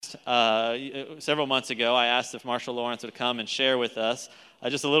asked, several months ago, I asked if Marshall Lawrence would come and share with us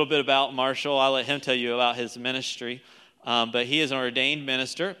just a little bit about Marshall. I'll let him tell you about his ministry. But he is an ordained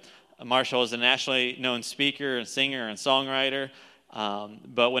minister. Marshall is a nationally known speaker and singer and songwriter.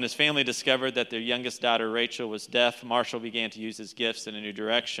 But when his family discovered that their youngest daughter, Rachel, was deaf, Marshall began to use his gifts in a new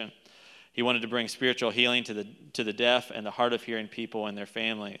direction. He wanted to bring spiritual healing to the deaf and the hard of hearing people and their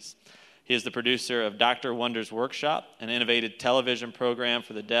families. He is the producer of Dr. Wonder's Workshop, an innovative television program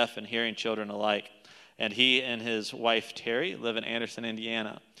for the deaf and hearing children alike. And he and his wife, Terry, live in Anderson,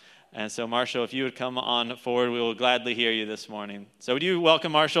 Indiana. And so, Marshall, if you would come on forward, we will gladly hear you this morning. So would you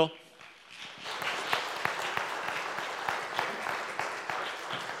welcome Marshall?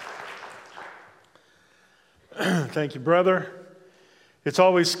 Thank you, brother. It's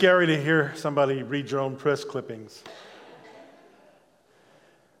always scary to hear somebody read your own press clippings.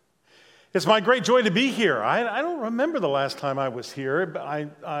 It's my great joy to be here. I don't remember the last time I was here, but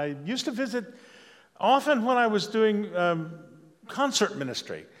I used to visit often when I was doing concert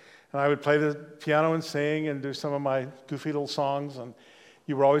ministry. And I would play the piano and sing and do some of my goofy little songs. And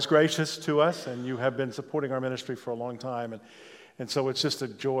you were always gracious to us, and you have been supporting our ministry for a long time. And so it's just a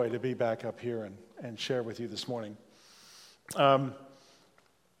joy to be back up here and share with you this morning.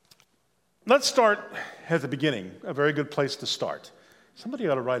 Let's start at the beginning, a very good place to start. Somebody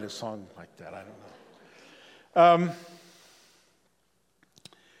ought to write a song like that, I don't know.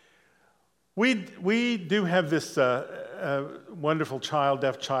 We do have this wonderful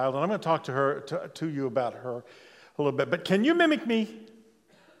deaf child, and I'm going to talk to you about her a little bit. But can you mimic me?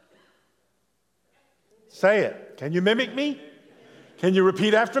 Say it. Can you mimic me? Can you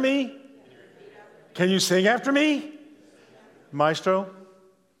repeat after me? Can you sing after me? Maestro,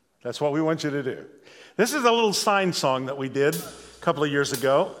 that's what we want you to do. This is a little sign song that we did a couple of years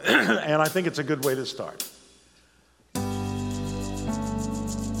ago, and I think it's a good way to start.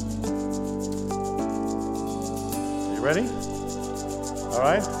 Ready? All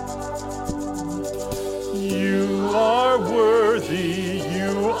right. You are worthy,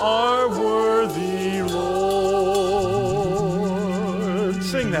 Lord.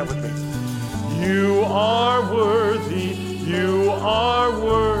 Sing that with me. You are worthy,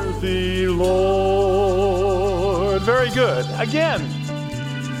 Lord. Very good. Again.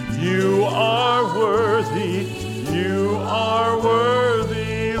 You are worthy,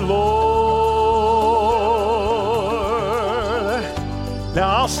 Lord. Now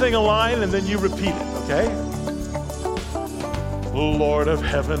I'll sing a line and then you repeat it, okay? Lord of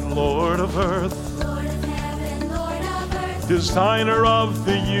heaven, Lord of earth, designer of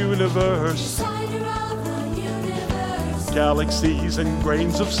the universe, galaxies and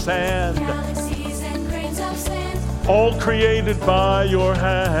grains of sand, all created by your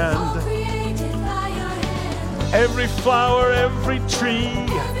hand. Every flower, every tree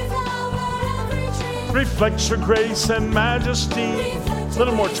reflects your grace and majesty. A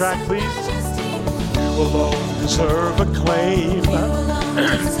little more track, please. You alone deserve acclaim.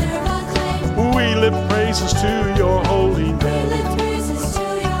 We lift praises to your holy name.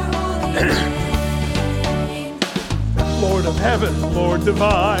 Lord of heaven, Lord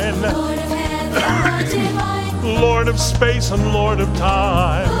divine, Lord of space and Lord of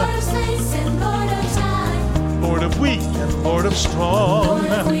time, Lord of weak and Lord of strong,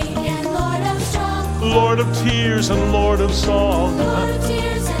 Lord of tears and Lord of song.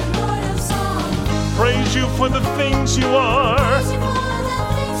 Praise you for the things you are.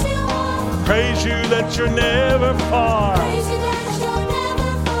 Praise you that you're never far.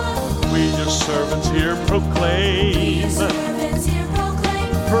 We, your servants here, proclaim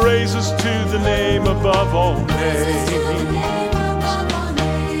praises to the name above all names.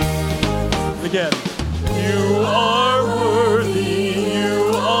 Again. You are worthy,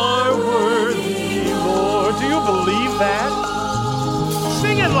 Lord. Do you believe that?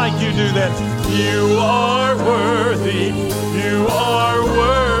 Sing it like you do that. You are worthy,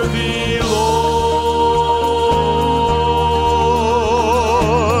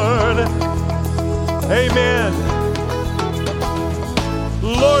 Lord. Amen.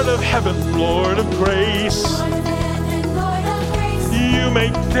 Lord of heaven, Lord of grace, you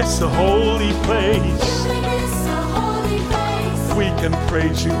make this a holy place. We can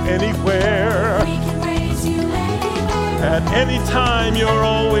praise you anywhere. At any time, you're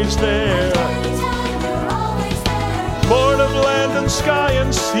always there. Lord of land and sky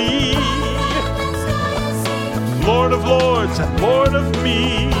and sea, Lord of lords and Lord of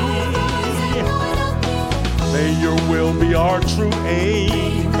me. May your will be our true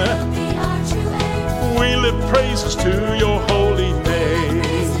aim. We lift praises to your holy name.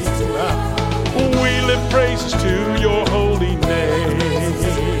 We lift praises to your holy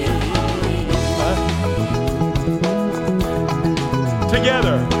name.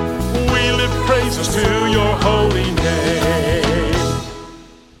 together. We lift praises to your holy name.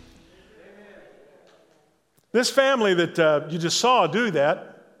 This family that you just saw do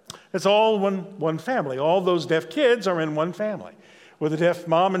that, it's all one family. All those deaf kids are in one family with a deaf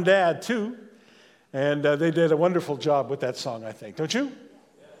mom and dad too. And they did a wonderful job with that song, I think. Don't you?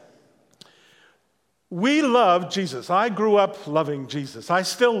 We love Jesus. I grew up loving Jesus. I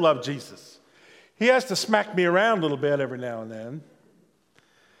still love Jesus. He has to smack me around a little bit every now and then.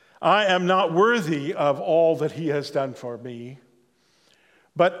 I am not worthy of all that he has done for me,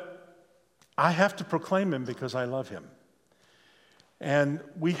 but I have to proclaim him because I love him. And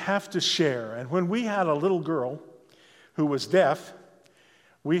we have to share. And when we had a little girl who was deaf,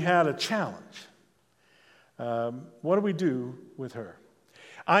 we had a challenge. What do we do with her?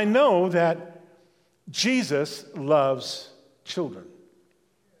 I know that Jesus loves children.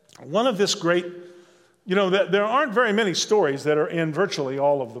 One of this great, there aren't very many stories that are in virtually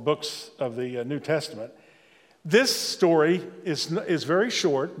all of the books of the New Testament. This story is very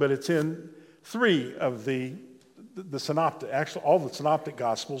short, but it's in 3 of the synoptic, actually all the synoptic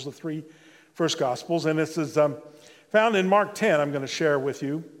gospels, the 3 first gospels, and this is found in Mark 10. I'm going to share with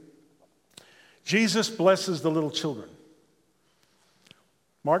you. Jesus blesses the little children.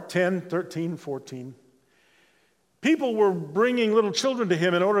 Mark 10, 13, 14. People were bringing little children to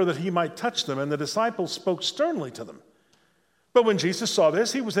him in order that he might touch them, and the disciples spoke sternly to them. But when Jesus saw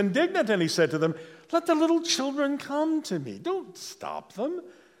this, he was indignant, and he said to them, "Let the little children come to me. Don't stop them.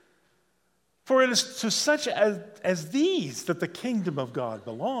 For it is to such as these that the kingdom of God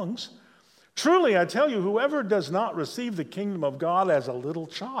belongs. Truly, I tell you, whoever does not receive the kingdom of God as a little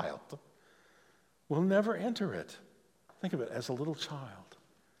child will never enter it." Think of it as a little child.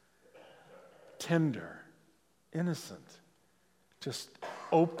 Tender, innocent, just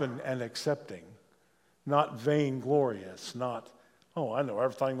open and accepting, not vainglorious, not, "Oh, I know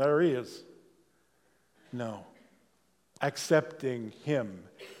everything there is." No, accepting him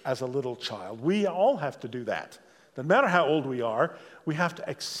as a little child. We all have to do that. No matter how old we are, we have to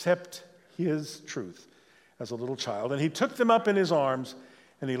accept his truth as a little child. And he took them up in his arms,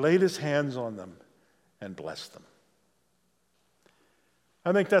 and he laid his hands on them and blessed them.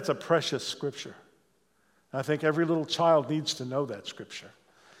 I think that's a precious scripture. I think every little child needs to know that scripture.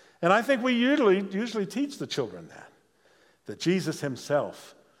 And I think we usually teach the children that Jesus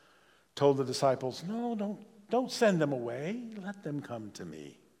himself told the disciples, "No, don't send them away. Let them come to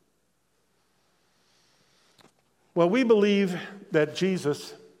me." Well, we believe that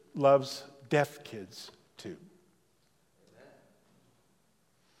Jesus loves deaf kids too.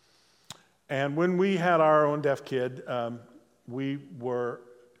 And when we had our own deaf kid, we were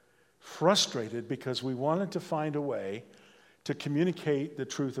frustrated because we wanted to find a way to communicate the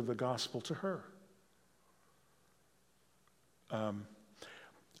truth of the gospel to her.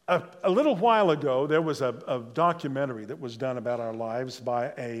 A little while ago, there was a documentary that was done about our lives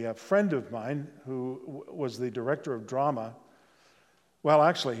by a friend of mine who was the director of drama. Well,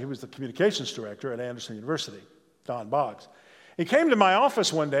 actually, he was the communications director at Anderson University, Don Boggs. He came to my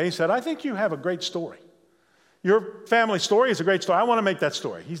office one day. He said, "I think you have a great story. Your family story is a great story. I want to make that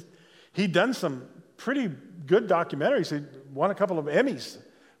story." He'd done some pretty good documentaries. He won a couple of Emmys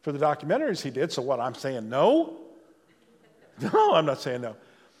for the documentaries he did. So what, I'm saying no? No, I'm not saying no.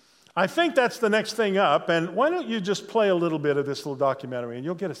 I think that's the next thing up. And why don't you just play a little bit of this little documentary, and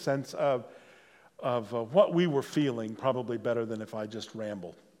you'll get a sense of what we were feeling probably better than if I just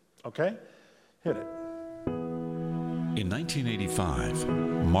rambled. Okay? Hit it. In 1985,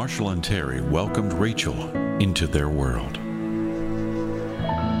 Marshall and Terry welcomed Rachel into their world.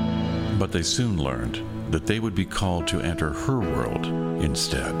 But they soon learned that they would be called to enter her world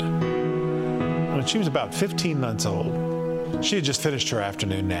instead. When she was about 15 months old, she had just finished her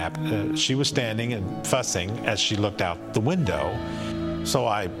afternoon nap. She was standing and fussing as she looked out the window. So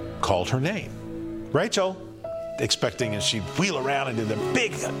I called her name, "Rachel," expecting as she'd wheel around and do the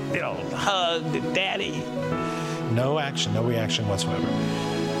big, hug, "Daddy." No action, no reaction whatsoever.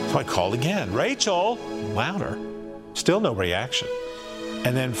 So I called again, "Rachel," louder. Still no reaction.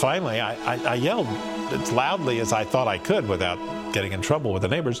 And then finally, I yelled as loudly as I thought I could without getting in trouble with the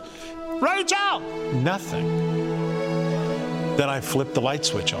neighbors, "Rachel!" Nothing. Then I flipped the light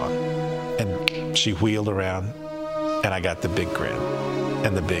switch on, and she wheeled around, and I got the big grin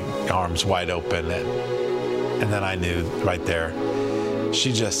and the big arms wide open, and then I knew right there,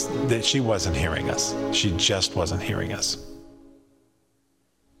 that she wasn't hearing us. She just wasn't hearing us.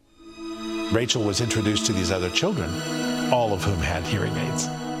 Rachel was introduced to these other children, all of whom had hearing aids.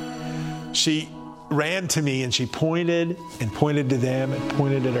 She ran to me and she pointed to them and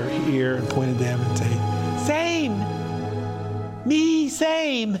pointed at her ear and pointed to them and said, "Zane!" Me,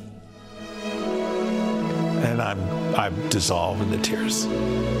 same. And I'm dissolved into tears.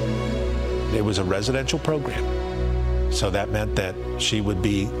 It was a residential program. So that meant that she would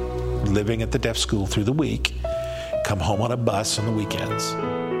be living at the deaf school through the week, come home on a bus on the weekends.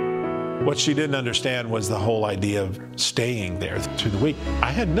 What she didn't understand was the whole idea of staying there through the week.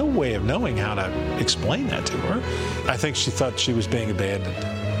 I had no way of knowing how to explain that to her. I think she thought she was being abandoned.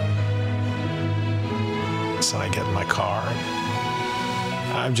 So I get in my car.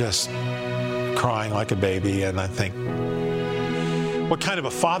 I'm just crying like a baby, and I think, what kind of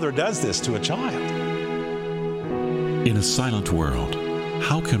a father does this to a child? In a silent world,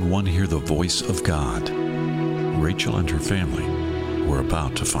 how can one hear the voice of God? Rachel and her family were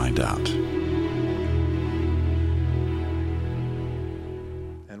about to find out.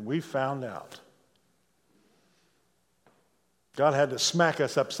 And we found out. God had to smack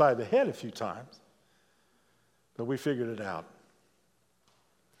us upside the head a few times, but we figured it out.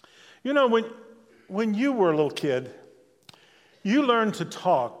 You know, when you were a little kid, you learned to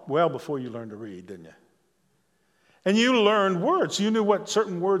talk well before you learned to read, didn't you? And you learned words. You knew what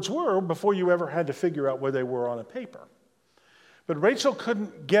certain words were before you ever had to figure out where they were on a paper. But Rachel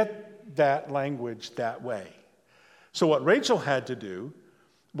couldn't get that language that way. So what Rachel had to do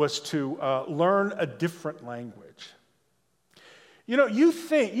was to learn a different language. You know,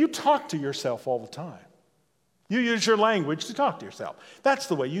 you talk to yourself all the time. You use your language to talk to yourself. That's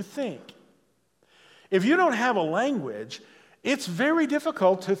the way you think. If you don't have a language, it's very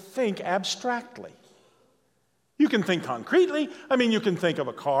difficult to think abstractly. You can think concretely. I mean, you can think of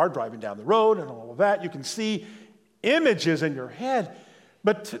a car driving down the road and all of that. You can see images in your head.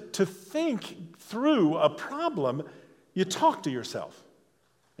 But to think through a problem, you talk to yourself.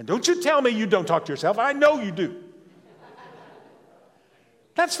 And don't you tell me you don't talk to yourself. I know you do.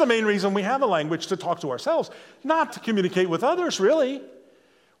 That's the main reason we have a language, to talk to ourselves, not to communicate with others, really.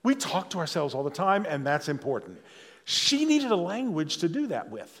 We talk to ourselves all the time, and that's important. She needed a language to do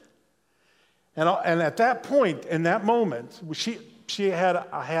that with. And at that point, in that moment, she had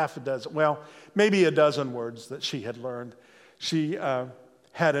a half a dozen, well, maybe a dozen words that she had learned. She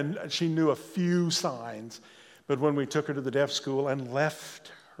knew a few signs, but when we took her to the deaf school and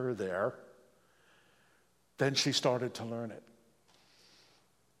left her there, then she started to learn it.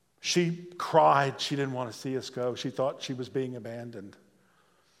 She cried. She didn't want to see us go. She thought she was being abandoned.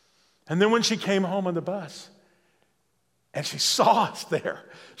 And then when she came home on the bus and she saw us there,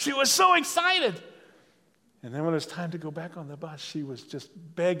 she was so excited. And then when it was time to go back on the bus, she was just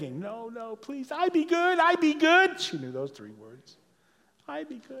begging, no, please, I be good, I be good. She knew those 3 words. I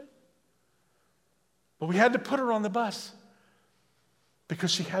be good. But we had to put her on the bus because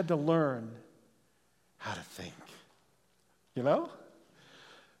she had to learn how to think. You know?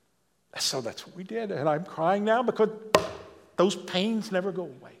 So that's what we did. And I'm crying now because those pains never go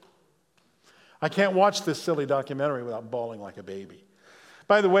away. I can't watch this silly documentary without bawling like a baby.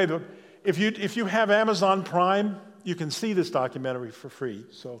 By the way, if you have Amazon Prime, you can see this documentary for free.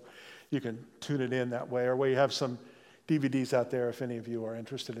 So you can tune it in that way. Or we have some DVDs out there if any of you are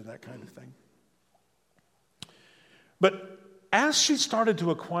interested in that kind of thing. But as she started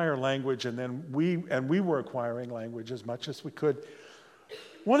to acquire language, and then we were acquiring language as much as we could,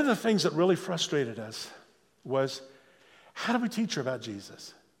 one of the things that really frustrated us was, how do we teach her about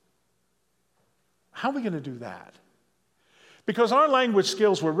Jesus? How are we going to do that? Because our language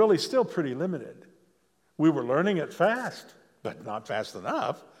skills were really still pretty limited. We were learning it fast, but not fast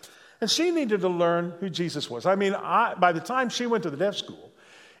enough. And she needed to learn who Jesus was. I mean, by the time she went to the deaf school,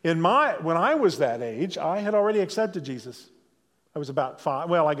 when I was that age, I had already accepted Jesus. I was about 5.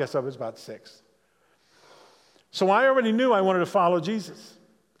 Well, I guess I was about 6. So I already knew I wanted to follow Jesus.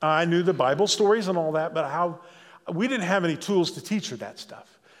 I knew the Bible stories and all that, but we didn't have any tools to teach her that stuff.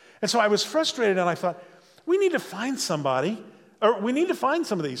 And so I was frustrated, and I thought, we need to find somebody, or we need to find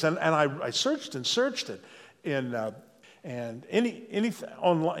some of these. And I searched and searched it and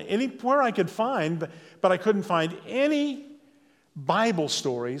online, anywhere I could find, but I couldn't find any Bible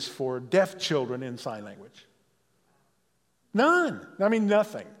stories for deaf children in sign language. None. I mean,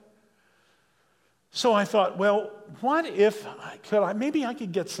 nothing. So I thought, well, what if maybe I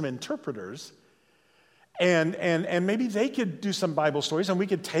could get some interpreters, and maybe they could do some Bible stories, and we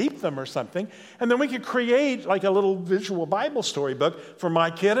could tape them or something, and then we could create like a little visual Bible story book for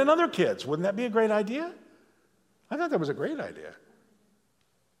my kid and other kids. Wouldn't that be a great idea? I thought that was a great idea.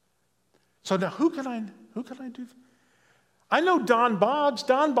 So now who can I do? I know Don Boggs.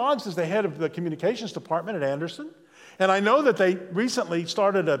 Don Boggs is the head of the communications department at Anderson, and I know that they recently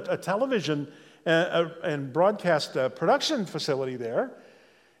started a television and broadcast production facility there.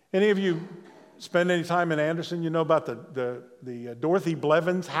 Any of you spend any time in Anderson, you know about the Dorothy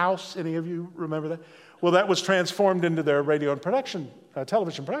Blevins house. Any of you remember that? Well, that was transformed into their radio and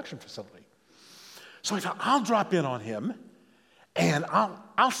television production facility. So I thought, I'll drop in on him, and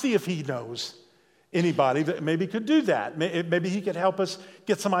I'll see if he knows anybody that maybe could do that. Maybe he could help us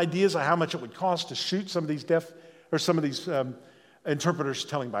get some ideas of how much it would cost to shoot some of these interpreters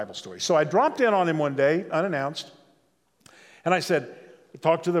telling Bible stories. So I dropped in on him one day, unannounced, and I said,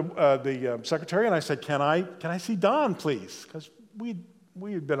 talked to the secretary, and I said, can I see Don, please? Because we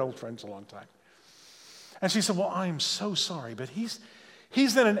had been old friends a long time. And she said, well, I'm so sorry, but he's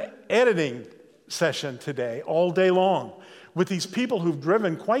in an editing session today all day long with these people who've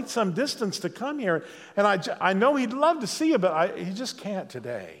driven quite some distance to come here. And I know he'd love to see you, but he just can't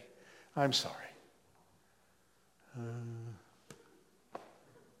today. I'm sorry.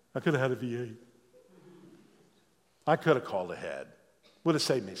 I could have had a V8. I could have called ahead. Would have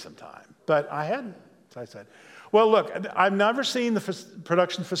saved me some time. But I hadn't. So I said, well, look, I've never seen the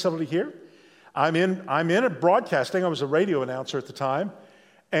production facility here. I'm in a broadcasting. I was a radio announcer at the time.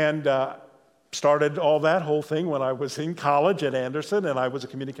 And started all that whole thing when I was in college at Anderson, and I was a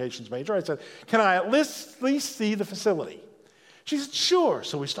communications major. I said, can I at least see the facility? She said, sure.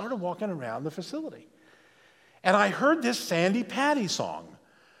 So we started walking around the facility. And I heard this Sandy Patty song.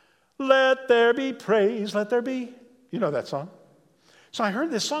 Let there be praise, let there be. You know that song? So I heard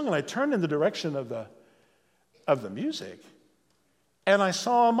this song, and I turned in the direction of the music, and I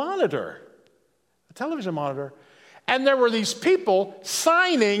saw a monitor, a television monitor, and there were these people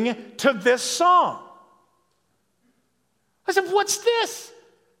signing to this song. I said, what's this?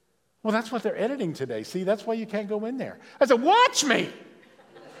 Well, that's what they're editing today. See, that's why you can't go in there. I said, watch me.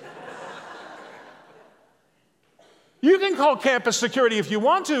 You can call campus security if you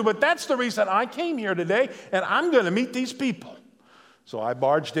want to, but that's the reason I came here today, and I'm going to meet these people. So I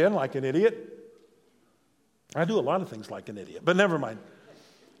barged in like an idiot. I do a lot of things like an idiot, but never mind.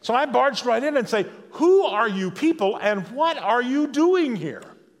 So I barged right in and say, who are you people and what are you doing here?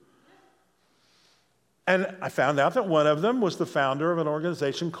 And I found out that one of them was the founder of an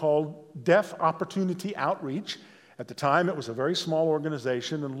organization called Deaf Opportunity Outreach. At the time, it was a very small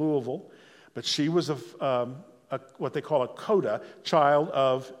organization in Louisville, but she was what they call a CODA, child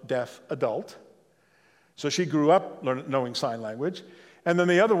of deaf adult. So she grew up knowing sign language. And then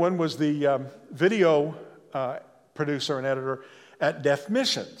the other one was the video producer and editor at Deaf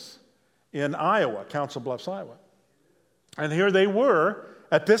Missions in Iowa, Council Bluffs, Iowa. And here they were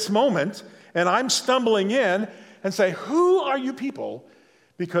at this moment, and I'm stumbling in and say, who are you people?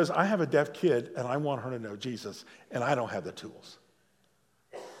 Because I have a deaf kid, and I want her to know Jesus, and I don't have the tools.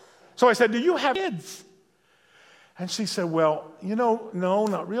 So I said, do you have kids? And she said, well, no,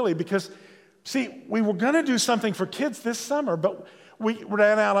 not really, because, see, we were going to do something for kids this summer, but we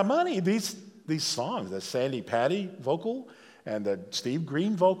ran out of money. These songs, the Sandy Patty vocal and the Steve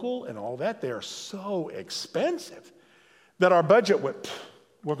Green vocal and all that, they are so expensive that our budget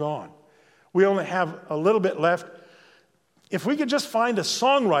we're gone. We only have a little bit left. If we could just find a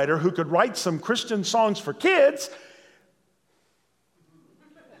songwriter who could write some Christian songs for kids,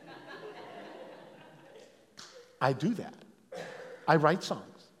 I do that. I write songs.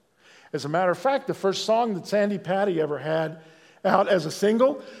 As a matter of fact, the first song that Sandy Patty ever had out as a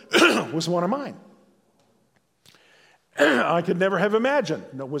single was one of mine. I could never have imagined.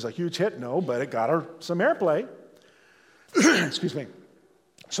 It was a huge hit, no, but it got her some airplay. Excuse me.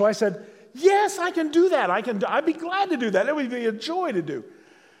 So I said, yes, I can do that. I'd be glad to do that. It would be a joy to do.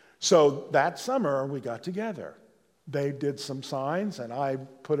 So that summer, we got together. They did some signs, and I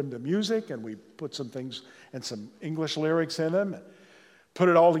put them to music, and we put some things and some English lyrics in them, and put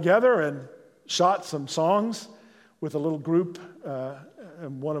it all together and shot some songs with a little group.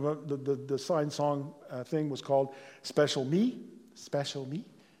 And one of them, the sign song thing was called Special Me, Special Me,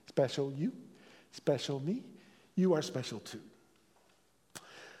 Special You, Special Me, You Are Special Too.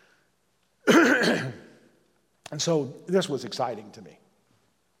 And so this was exciting to me.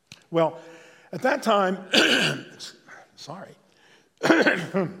 Well, at that time, sorry,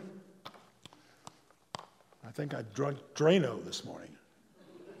 I think I drank Drano this morning.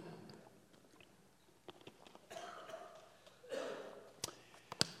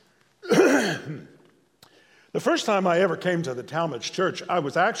 The first time I ever came to the Talmadge Church, I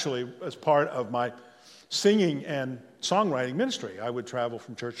was actually as part of my singing and songwriting ministry. I would travel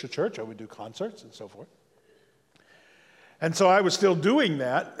from church to church. I would do concerts and so forth. And so I was still doing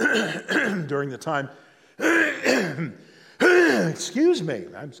that during the time. Excuse me.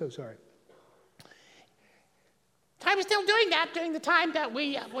 I'm so sorry. I was still doing that during the time that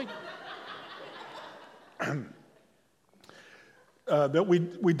we that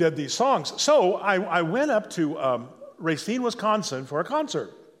we did these songs. So I went up to Racine, Wisconsin for a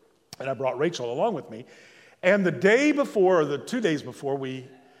concert, and I brought Rachel along with me. And the day before, or the 2 days before we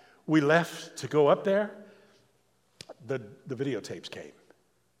left to go up there, the videotapes came.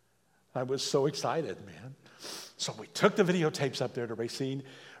 I was so excited, man. So we took the videotapes up there to Racine.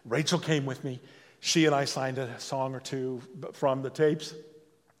 Rachel came with me. She and I signed a song or two from the tapes,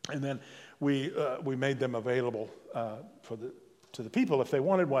 and then we made them available to the people if they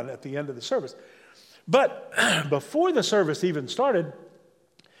wanted one at the end of the service. But before the service even started,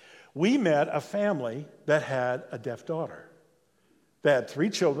 we met a family that had a deaf daughter. They had 3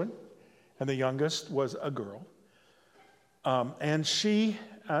 children, and the youngest was a girl, and she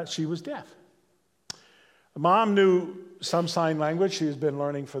was deaf. Mom knew some sign language. She has been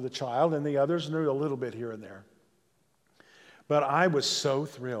learning for the child, and the others knew a little bit here and there. But I was so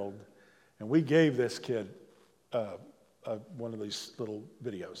thrilled, and we gave this kid one of these little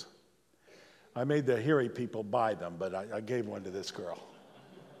videos. I made the hearing people buy them, but I gave one to this girl.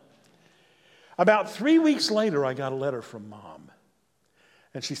 About 3 weeks later, I got a letter from Mom,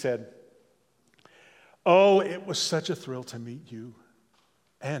 and she said, "Oh, it was such a thrill to meet you,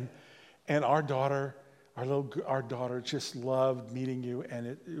 and our daughter just loved meeting you, and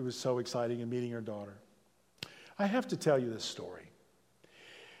it was so exciting in meeting her daughter." I have to tell you this story.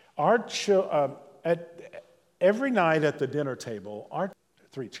 Every night at the dinner table, our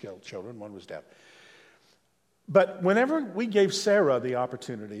 3 children, one was deaf. But whenever we gave Sarah the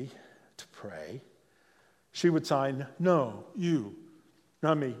opportunity to pray, she would sign, "No, you,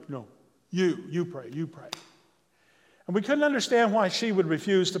 not me, no, you pray, you pray." And we couldn't understand why she would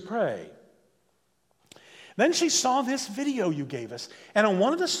refuse to pray. Then she saw this video you gave us, and on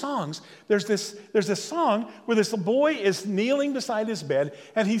one of the songs, there's this song where this boy is kneeling beside his bed,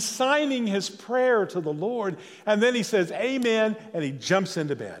 and he's signing his prayer to the Lord, and then he says, "Amen," and he jumps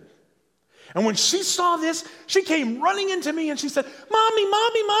into bed. And when she saw this, she came running into me, and she said, "Mommy,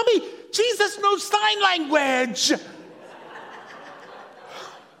 Mommy, Mommy, Jesus knows sign language."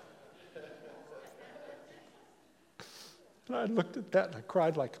 And I looked at that, and I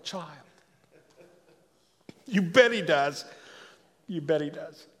cried like a child. You bet he does. You bet he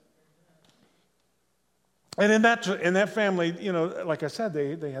does. And in that family, like I said,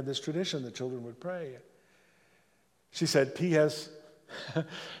 they had this tradition the children would pray. She said, "P.S.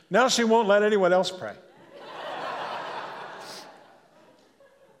 now she won't let anyone else pray.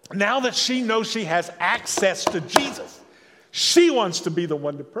 Now that she knows she has access to Jesus, she wants to be the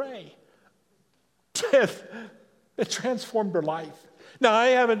one to pray." It transformed her life. Now,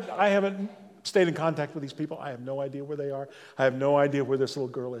 I haven't stayed in contact with these people. I have no idea where they are. I have no idea where this little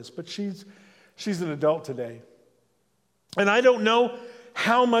girl is. But she's an adult today. And I don't know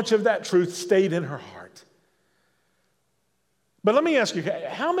how much of that truth stayed in her heart. But let me ask you,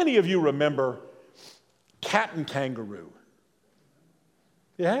 how many of you remember Captain Kangaroo?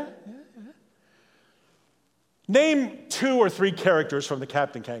 Yeah? Name 2 or 3 characters from the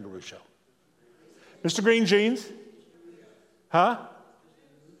Captain Kangaroo show. Mr. Green Jeans? Huh?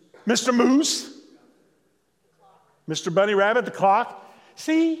 Mr. Moose? Mr. Bunny Rabbit, the clock?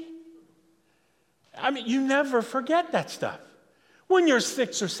 See? I mean, you never forget that stuff. When you're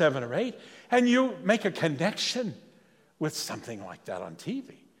 6 or 7 or 8 and you make a connection with something like that on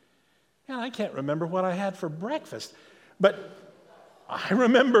TV. And I can't remember what I had for breakfast, but I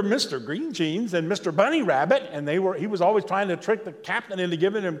remember Mr. Green Jeans and Mr. Bunny Rabbit, and he was always trying to trick the captain into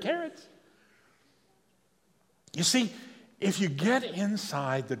giving him carrots. You see, if you get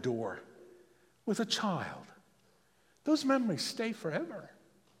inside the door with a child, those memories stay forever.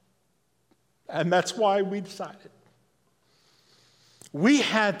 And that's why we decided. We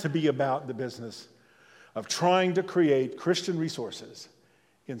had to be about the business of trying to create Christian resources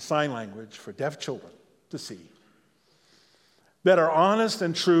in sign language for deaf children to see that are honest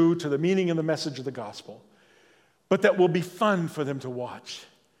and true to the meaning and the message of the gospel, but that will be fun for them to watch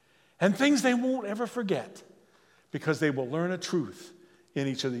and things they won't ever forget because they will learn a truth in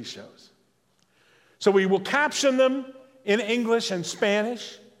each of these shows. So we will caption them in English and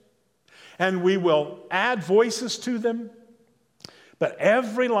Spanish, and we will add voices to them, but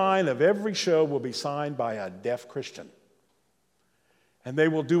every line of every show will be signed by a deaf Christian. And they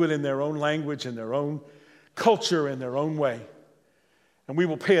will do it in their own language, in their own culture, in their own way. And we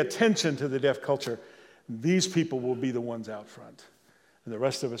will pay attention to the deaf culture. These people will be the ones out front, and the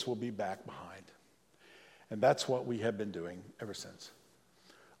rest of us will be back behind. And that's what we have been doing ever since.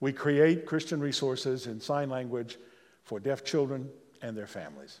 We create Christian resources in sign language for deaf children and their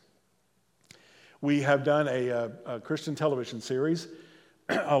families. We have done a Christian television series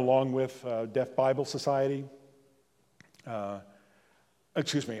along with Deaf Bible Society,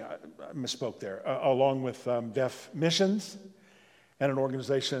 excuse me, I misspoke there, along with Deaf Missions and an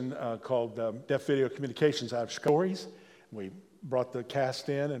organization called Deaf Video Communications out of Stories. We brought the cast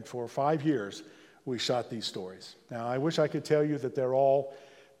in, and for 5 years, we shot these stories. Now, I wish I could tell you that they're all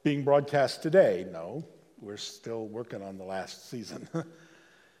being broadcast today. No, we're still working on the last season.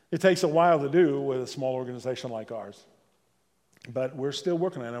 It takes a while to do with a small organization like ours. But we're still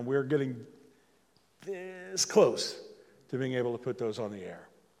working on it, and we're getting this close to being able to put those on the air.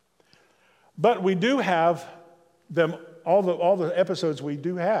 But we do have them, all the episodes we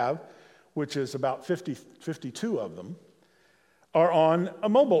do have, which is about 52 of them, are on a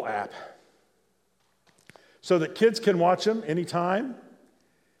mobile app, so that kids can watch them anytime,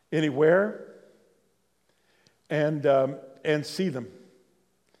 anywhere, and see them.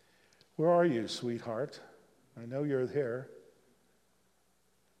 Where are you, sweetheart? I know you're there.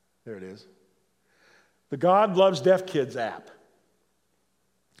 There it is. The God Loves Deaf Kids app.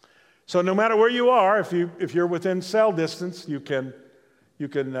 So no matter where you are, if you're within cell distance, you can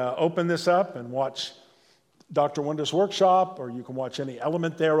open this up and watch Dr. Wonder's workshop, or you can watch any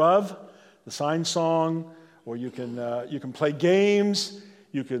element thereof, the sign song, or you can play games,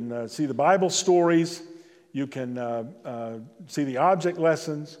 you can see the Bible stories, you can see the object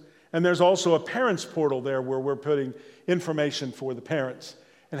lessons, and there's also a parents portal there where we're putting information for the parents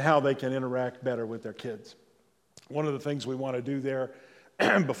and how they can interact better with their kids. One of the things we want to do there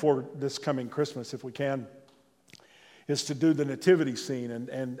before this coming Christmas, if we can, is to do the nativity scene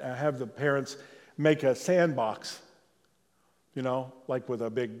and have the parents make a sandbox, like with a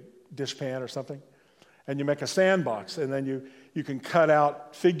big dishpan or something. And you make a sandbox, and then you can cut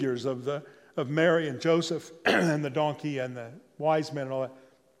out figures of Mary and Joseph and the donkey and the wise men and all that.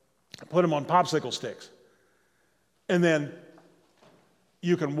 Put them on popsicle sticks. And then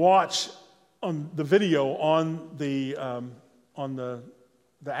you can watch on the video on the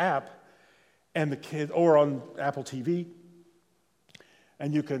app and the kid, or on Apple TV,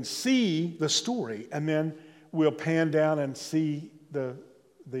 and you can see the story, and then we'll pan down and see the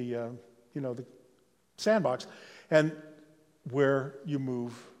sandbox and where you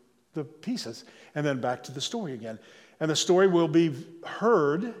move the pieces, and then back to the story again. And the story will be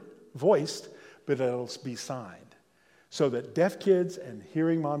heard, voiced, but it'll be signed, so that deaf kids and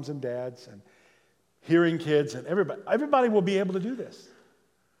hearing moms and dads and hearing kids and everybody will be able to do this.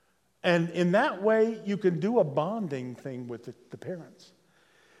 And in that way, you can do a bonding thing with the parents.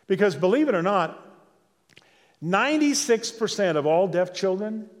 Because believe it or not, 96% of all deaf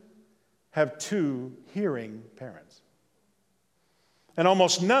children have 2 hearing parents. And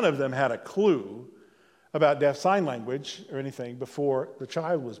almost none of them had a clue about deaf sign language or anything before the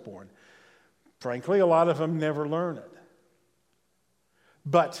child was born. Frankly, a lot of them never learn it.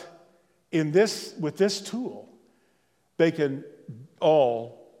 But with this tool, they can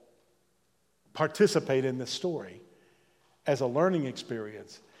all participate in this story as a learning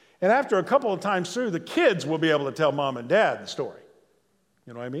experience. And after a couple of times through, the kids will be able to tell mom and dad the story.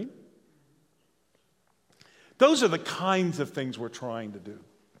 You know what I mean? Those are the kinds of things we're trying to do.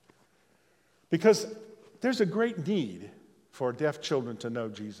 Because there's a great need for deaf children to know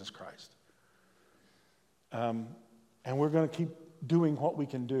Jesus Christ. And we're going to keep doing what we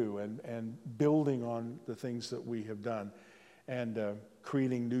can do and building on the things that we have done and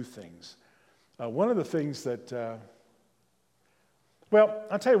creating new things. One of the things that,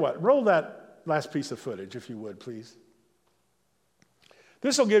 I'll tell you what, roll that last piece of footage, if you would, please.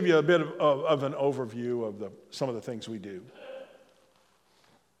 This will give you a bit of an overview of some of the things we do.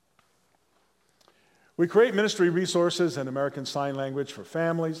 We create ministry resources in American Sign Language for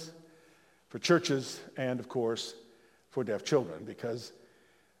families, for churches, and of course, for deaf children, because,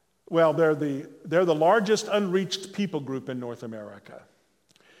 they're the largest unreached people group in North America.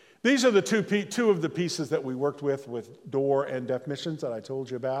 These are the two of the pieces that we worked with DOOR and Deaf Missions that I told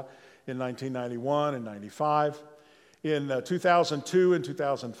you about in 1991 and 95. In 2002 and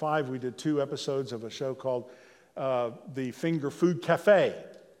 2005, we did 2 episodes of a show called The Finger Food Cafe.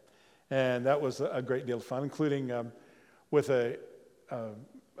 And that was a great deal of fun, including with a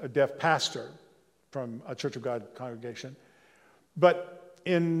deaf pastor from a Church of God congregation. But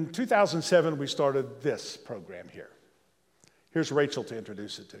in 2007, we started this program here. Here's Rachel to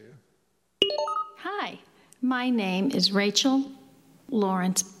introduce it to you. Hi, my name is Rachel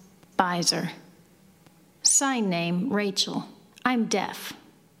Lawrence Beiser. Sign name, Rachel. I'm deaf.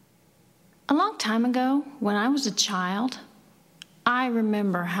 A long time ago, when I was a child, I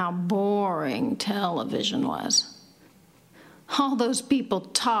remember how boring television was. All those people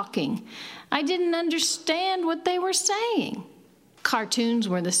talking. I didn't understand what they were saying. Cartoons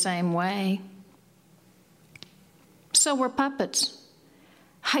were the same way. So were puppets.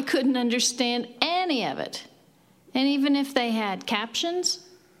 I couldn't understand any of it. And even if they had captions,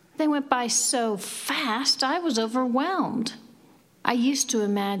 they went by so fast I was overwhelmed. I used to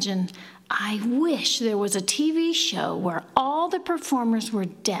imagine, I wish there was a TV show where all the performers were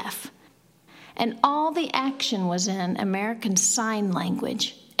deaf and all the action was in American Sign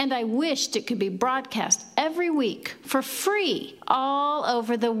Language. And I wished it could be broadcast every week for free all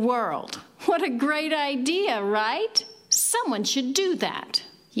over the world. What a great idea, right? Someone should do that.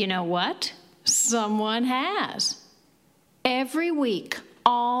 You know what? Someone has. Every week,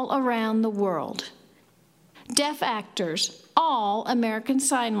 all around the world. Deaf actors, all American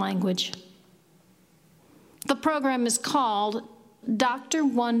Sign Language. The program is called Dr.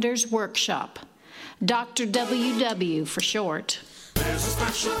 Wonder's Workshop. Dr. WW for short. There's a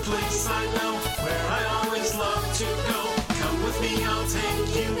special place I know where I always love to go. Come with me, I'll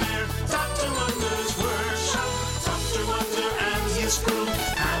take you there. Dr. Wonder's Workshop. Dr. Wonder and his crew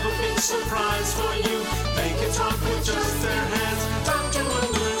have a big surprise for you. They can talk with just their hands. Dr.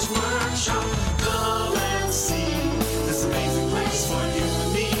 Wonder's Workshop. Come and see this amazing place for you and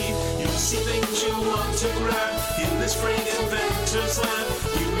me. You'll see things you want to grab in this great inventor's lab.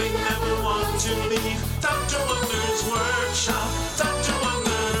 You may never want to leave. Dr. Wonder's Workshop. Dr.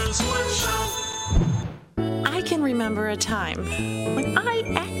 Wonder's Workshop. I can remember a time when I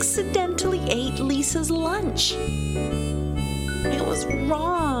accidentally ate Lisa's lunch. It was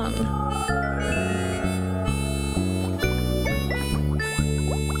wrong.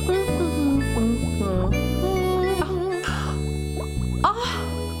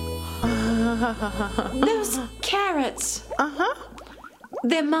 Those carrots.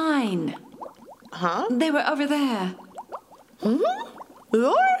 They're mine. They were over there.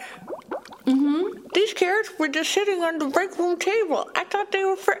 These carrots were just sitting on the break room table. I thought they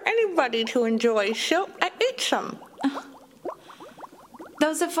were for anybody to enjoy, so I ate some.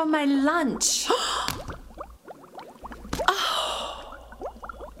 Those are for my lunch.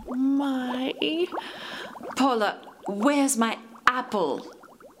 My. Paula, where's my apple?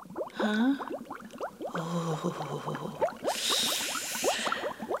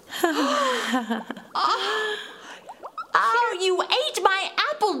 Oh, you ate my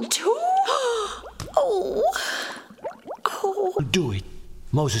apple too? Do it.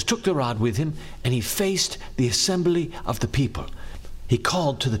 Moses took the rod with him, and he faced the assembly of the people. He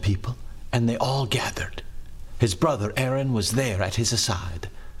called to the people, and they all gathered. His brother Aaron was there at his side.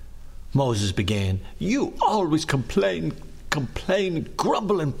 Moses began, "You always complain,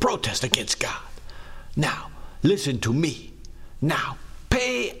 grumble, and protest against God. Now, listen to me. Now,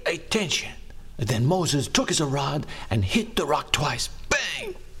 pay attention." Then Moses took his rod and hit the rock twice.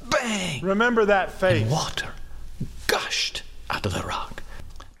 Bang! Bang! Remember that face. And water gushed out of the rock.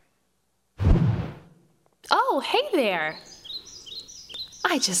 Oh, hey there.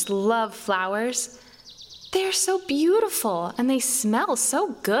 I just love flowers. They're so beautiful and they smell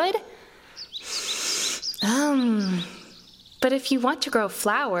so good. But if you want to grow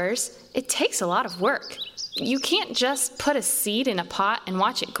flowers, it takes a lot of work. You can't just put a seed in a pot and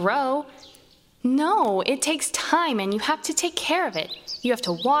watch it grow. No, it takes time and you have to take care of it. You have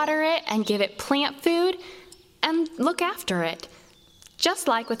to water it and give it plant food and look after it. Just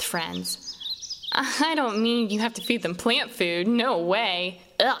like with friends. I don't mean you have to feed them plant food. No way.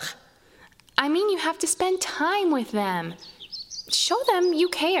 Ugh. I mean you have to spend time with them. Show them you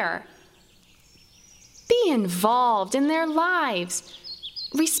care. Be involved in their lives.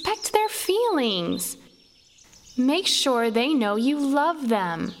 Respect their feelings. Make sure they know you love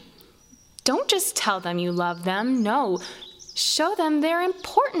them. Don't just tell them you love them. No, show them they're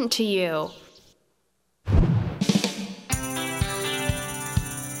important to you.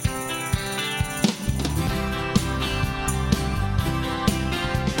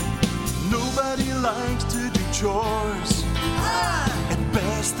 Nobody likes to do chores. At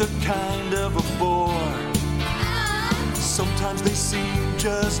best, they're kind of a bore. Sometimes they seem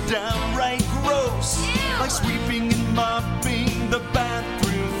just downright gross, like sweeping and mopping the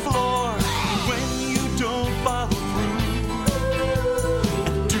bathroom floor. When you don't follow through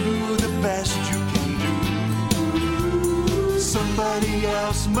and do the best you can do, somebody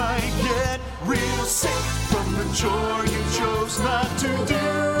else might get real sick from the chore you chose not to do.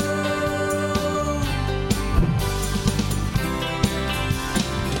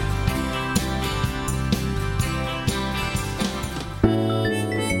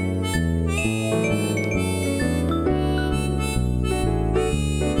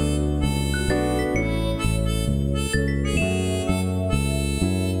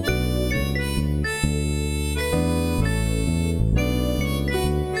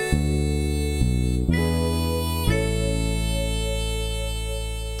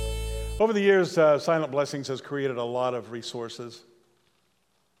 Over the years, Silent Blessings has created a lot of resources.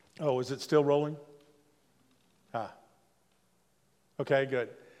 Oh, is it still rolling? Okay, good.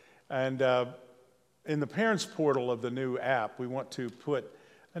 And in the parents portal of the new app, we want to put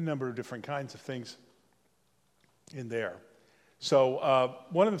a number of different kinds of things in there. So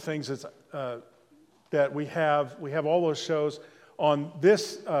one of the things is that we have all those shows on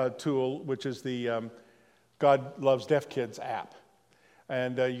this tool, which is the God Loves Deaf Kids app.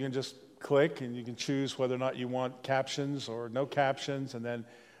 And you can just click and you can choose whether or not you want captions or no captions, and then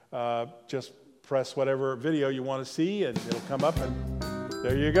just press whatever video you want to see and it'll come up and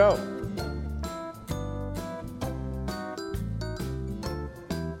there you go.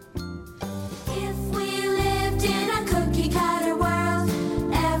 If we lived in a cookie cutter world,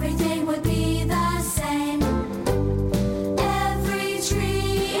 everything would be the same. Every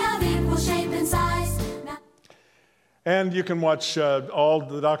tree of equal shape and size. And you can watch all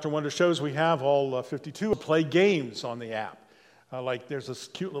the Dr. Wonder shows we have, all 52. Play games on the app. Like there's this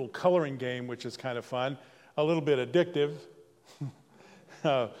cute little coloring game, which is kind of fun, a little bit addictive.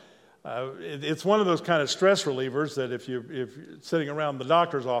 It's one of those kind of stress relievers that if you're sitting around the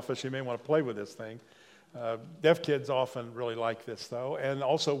doctor's office, you may want to play with this thing. Deaf kids often really like this, though, and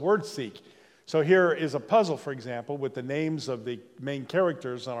also word seek. So here is a puzzle, for example, with the names of the main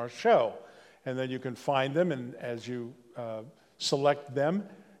characters on our show. And then you can find them, and as you select them,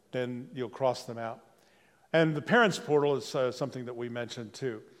 then you'll cross them out. And the Parents Portal is something that we mentioned,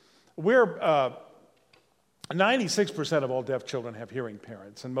 too. 96% of all deaf children have hearing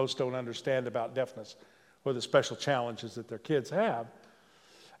parents, and most don't understand about deafness or the special challenges that their kids have.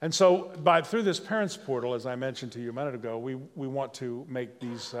 And so through this Parents Portal, as I mentioned to you a minute ago, we want to make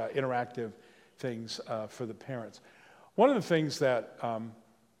these interactive things for the parents. One of the things that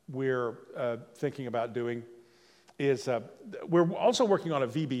we're thinking about doing is we're also working on a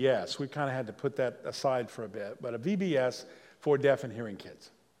VBS. We kind of had to put that aside for a bit, but a VBS for deaf and hearing kids.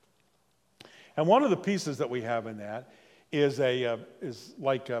 And one of the pieces that we have in that is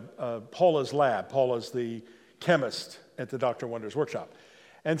like Paula's lab. Paula's the chemist at the Dr. Wonders workshop.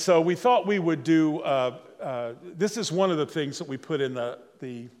 And so we thought we would do, this is one of the things that we put in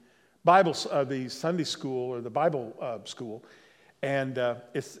the Bible, the Sunday school or the Bible school. And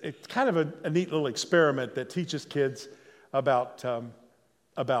it's kind of a neat little experiment that teaches kids about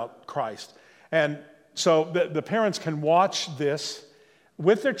Christ. And so the parents can watch this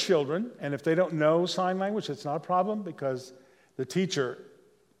with their children, and if they don't know sign language, it's not a problem because the teacher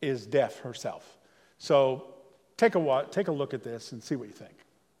is deaf herself. So take a look at this and see what you think.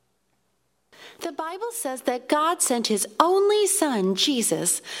 The Bible says that God sent his only son,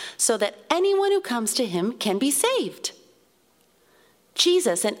 Jesus, so that anyone who comes to him can be saved.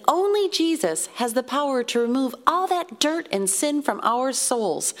 Jesus, and only Jesus, has the power to remove all that dirt and sin from our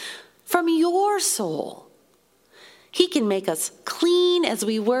souls, from your soul. He can make us clean as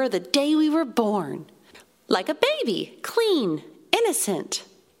we were the day we were born, like a baby, clean, innocent.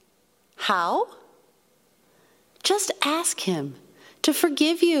 How? Just ask him to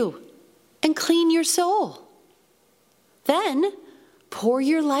forgive you and clean your soul. Then pour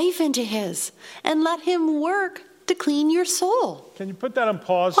your life into his and let him work to clean your soul. Can you put that on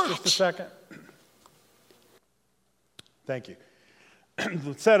pause just a second? Thank you.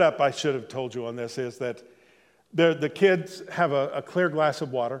 The setup I should have told you on this is that the kids have a clear glass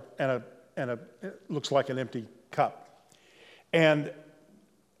of water and it looks like an empty cup. And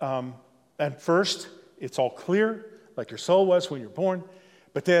at first, it's all clear, like your soul was when you're born.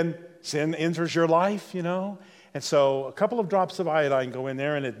 But then sin enters your life, you know. And so a couple of drops of iodine go in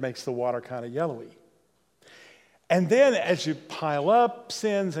there and it makes the water kind of yellowy. And then as you pile up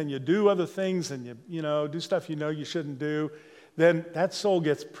sins and you do other things and you do stuff you shouldn't do, then that soul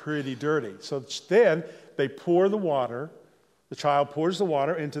gets pretty dirty. So then they pour the water, the child pours the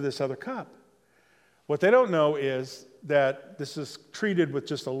water into this other cup. What they don't know is that this is treated with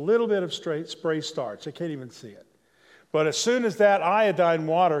just a little bit of spray starch. They can't even see it. But as soon as that iodine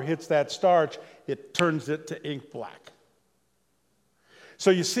water hits that starch, it turns it to ink black. So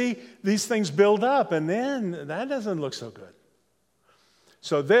you see, these things build up, and then that doesn't look so good.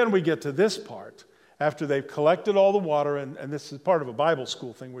 So then we get to this part. After they've collected all the water, and this is part of a Bible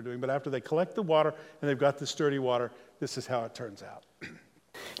school thing we're doing, but after they collect the water and they've got this dirty water, this is how it turns out.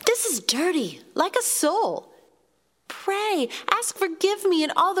 This is dirty, like a soul. Pray, ask forgive me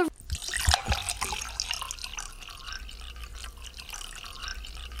and all the...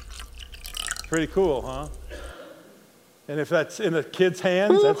 Pretty cool, huh? And if that's in the kids'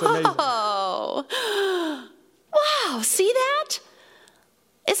 hands, that's amazing. Whoa! Wow, see that?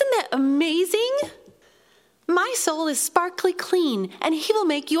 Isn't that amazing? My My soul is sparkly clean, and he will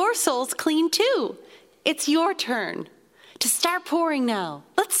make your souls clean too. It's your turn to start pouring now.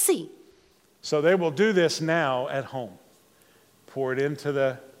 Let's see. So they will do this now at home. Pour it into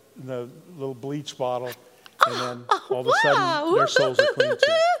the little bleach bottle, and then all of a sudden their souls are clean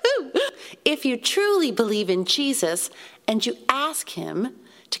too. If you truly believe in Jesus and you ask him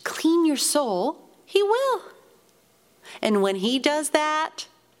to clean your soul, he will. And when he does that,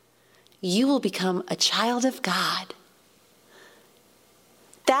 you will become a child of God.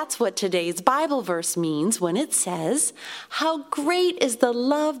 That's what today's Bible verse means when it says, "How great is the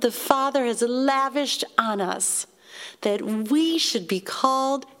love the Father has lavished on us, that we should be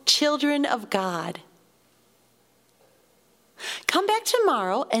called children of God." Come back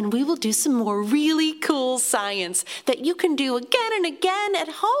tomorrow and we will do some more really cool science that you can do again and again at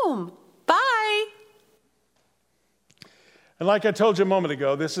home. Bye. And like I told you a moment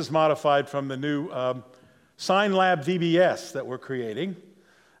ago, this is modified from the new Sign Lab VBS that we're creating.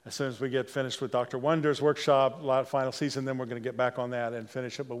 As soon as we get finished with Dr. Wonder's workshop, final season, then we're going to get back on that and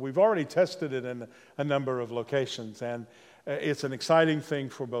finish it. But we've already tested it in a number of locations. And it's an exciting thing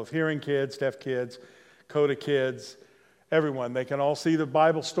for both hearing kids, deaf kids, CODA kids, everyone. They can all see the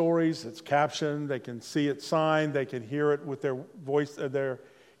Bible stories. It's captioned. They can see it signed. They can hear it with their voice, their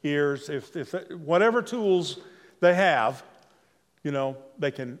ears. If whatever tools they have,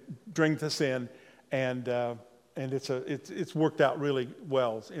 they can bring this in, and it's worked out really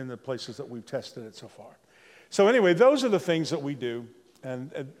well in the places that we've tested it so far. So anyway, those are the things that we do,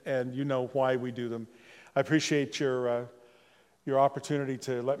 and you know why we do them. I appreciate your opportunity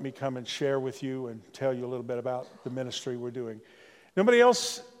to let me come and share with you and tell you a little bit about the ministry we're doing. Nobody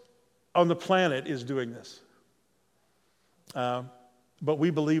else on the planet is doing this, but we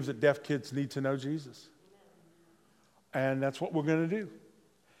believe that deaf kids need to know Jesus. And that's what we're going to do.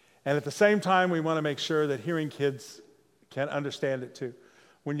 And at the same time, we want to make sure that hearing kids can understand it too.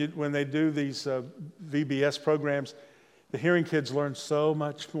 When they do these VBS programs, the hearing kids learn so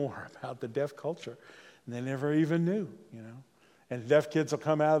much more about the deaf culture than they never even knew, And deaf kids will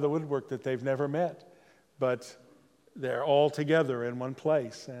come out of the woodwork that they've never met, but they're all together in one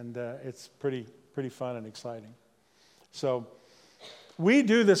place, and it's pretty fun and exciting. So we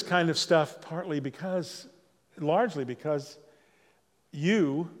do this kind of stuff largely because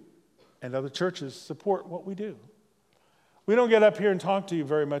you and other churches support what we do. We don't get up here and talk to you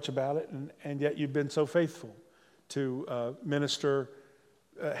very much about it, and yet you've been so faithful to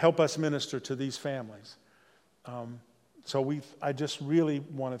help us minister to these families. So I just really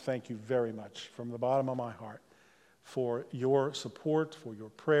want to thank you very much from the bottom of my heart for your support, for your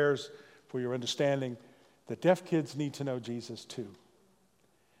prayers, for your understanding that deaf kids need to know Jesus too.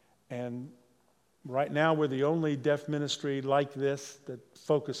 And right now, we're the only deaf ministry like this that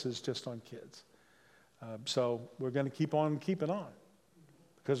focuses just on kids. So we're going to keep on keeping on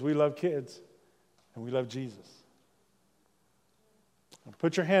because we love kids and we love Jesus. Now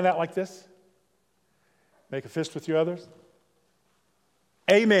put your hand out like this. Make a fist with your others.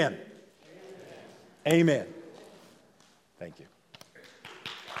 Amen. Amen. Amen. Thank you.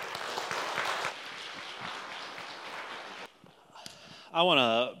 I want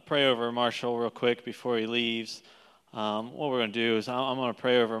to pray over Marshall real quick before he leaves. What we're going to do is I'm going to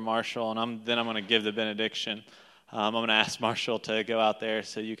pray over Marshall, and then I'm going to give the benediction. I'm going to ask Marshall to go out there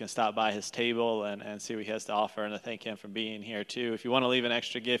so you can stop by his table and see what he has to offer, and to thank him for being here too. If you want to leave an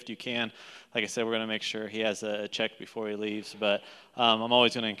extra gift, you can. Like I said, we're going to make sure he has a check before he leaves, but I'm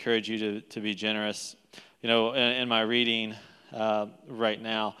always going to encourage you to be generous. In my reading right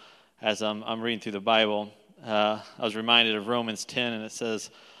now, as I'm reading through the Bible, I was reminded of Romans 10, and it says,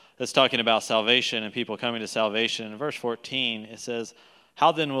 it's talking about salvation and people coming to salvation. In verse 14, it says,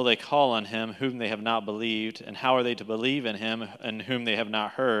 "How then will they call on him whom they have not believed? And how are they to believe in him and whom they have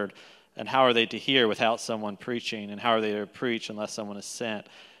not heard? And how are they to hear without someone preaching? And how are they to preach unless someone is sent?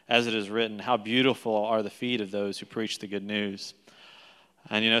 As it is written, how beautiful are the feet of those who preach the good news."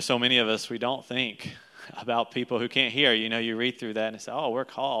 And so many of us, we don't think about people who can't hear. You read through that and you say, oh, we're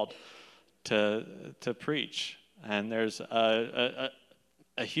called to preach. And there's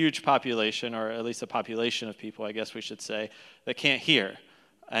a huge population, or at least a population of people, I guess we should say, that can't hear.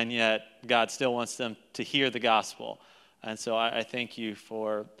 And yet God still wants them to hear the gospel. And so I thank you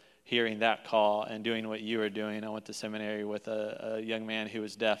for hearing that call and doing what you are doing. I went to seminary with a young man who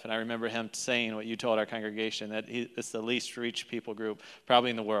was deaf, and I remember him saying what you told our congregation, that it's the least reached people group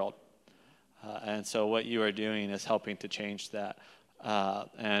probably in the world. And so what you are doing is helping to change that.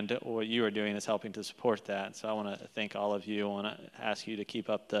 And what you are doing is helping to support that. And so I want to thank all of you. I want to ask you to keep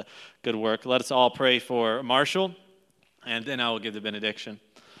up the good work. Let us all pray for Marshall, and then I will give the benediction.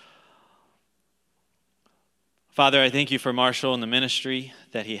 Father, I thank you for Marshall and the ministry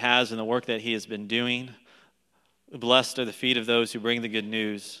that he has and the work that he has been doing. Blessed are the feet of those who bring the good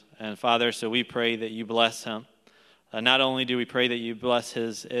news. And Father, so we pray that you bless him. Not only do we pray that you bless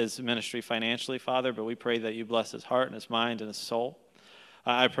his ministry financially, Father, but we pray that you bless his heart and his mind and his soul.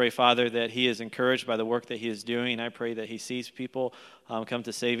 I pray, Father, that he is encouraged by the work that he is doing. I pray that he sees people come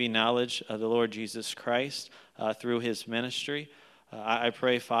to saving knowledge of the Lord Jesus Christ through his ministry. I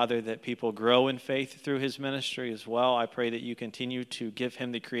pray, Father, that people grow in faith through his ministry as well. I pray that you continue to give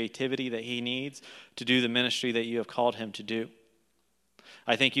him the creativity that he needs to do the ministry that you have called him to do.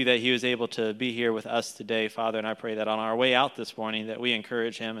 I thank you that he was able to be here with us today, Father, and I pray that on our way out this morning that we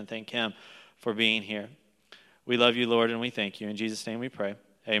encourage him and thank him for being here. We love you, Lord, and we thank you. In Jesus' name we pray.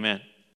 Amen.